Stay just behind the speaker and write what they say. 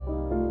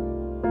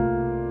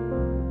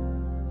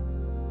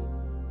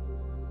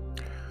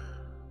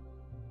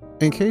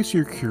In case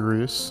you're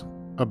curious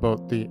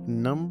about the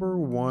number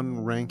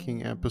one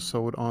ranking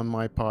episode on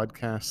my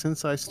podcast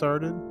since I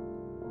started,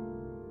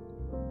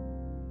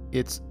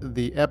 it's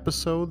the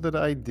episode that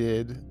I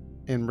did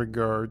in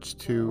regards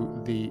to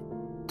the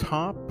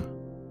top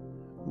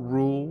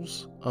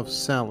rules of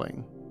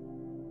selling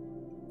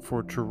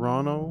for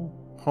Toronto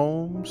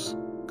homes,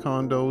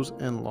 condos,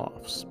 and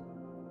lofts.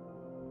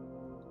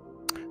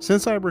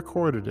 Since I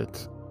recorded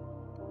it,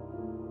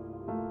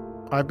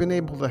 I've been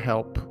able to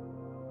help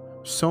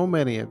so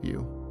many of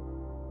you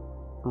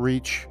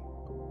reach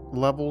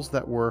levels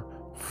that were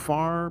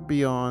far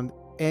beyond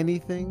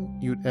anything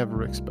you'd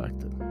ever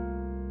expected.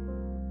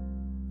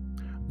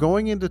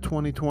 Going into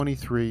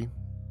 2023,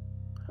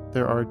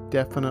 there are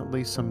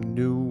definitely some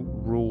new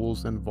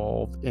rules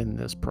involved in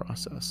this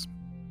process.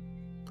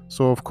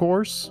 So, of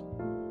course,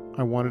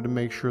 I wanted to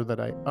make sure that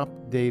I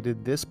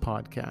updated this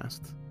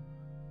podcast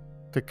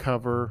to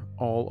cover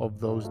all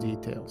of those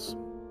details.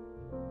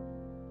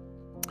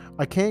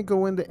 I can't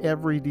go into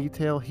every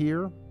detail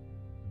here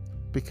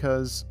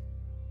because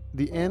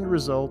the end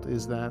result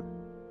is that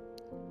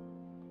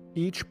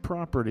each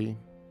property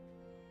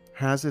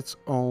has its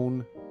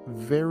own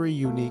very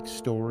unique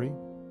story,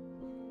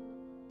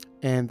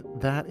 and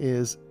that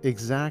is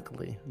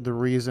exactly the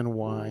reason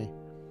why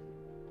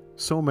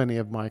so many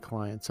of my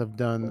clients have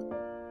done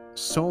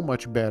so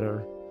much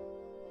better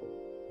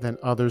than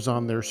others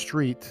on their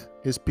street,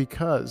 is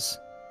because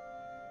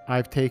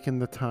I've taken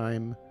the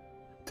time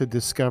to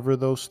discover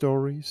those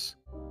stories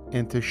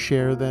and to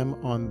share them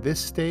on this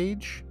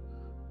stage,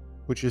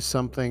 which is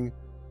something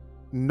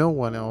no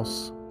one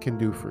else can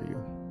do for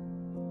you.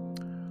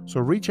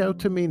 So reach out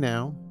to me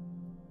now,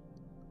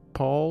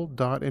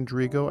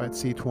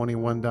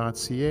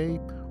 paul.endrigo@c21.ca,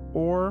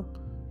 or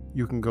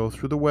you can go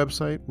through the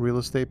website,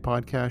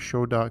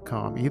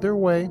 realestatepodcastshow.com. Either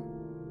way,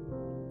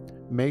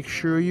 make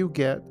sure you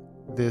get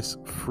this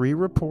free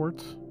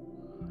report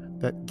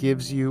that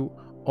gives you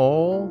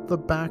all the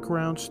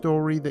background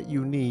story that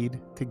you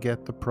need to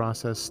get the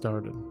process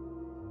started.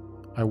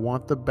 I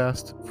want the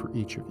best for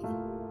each of you.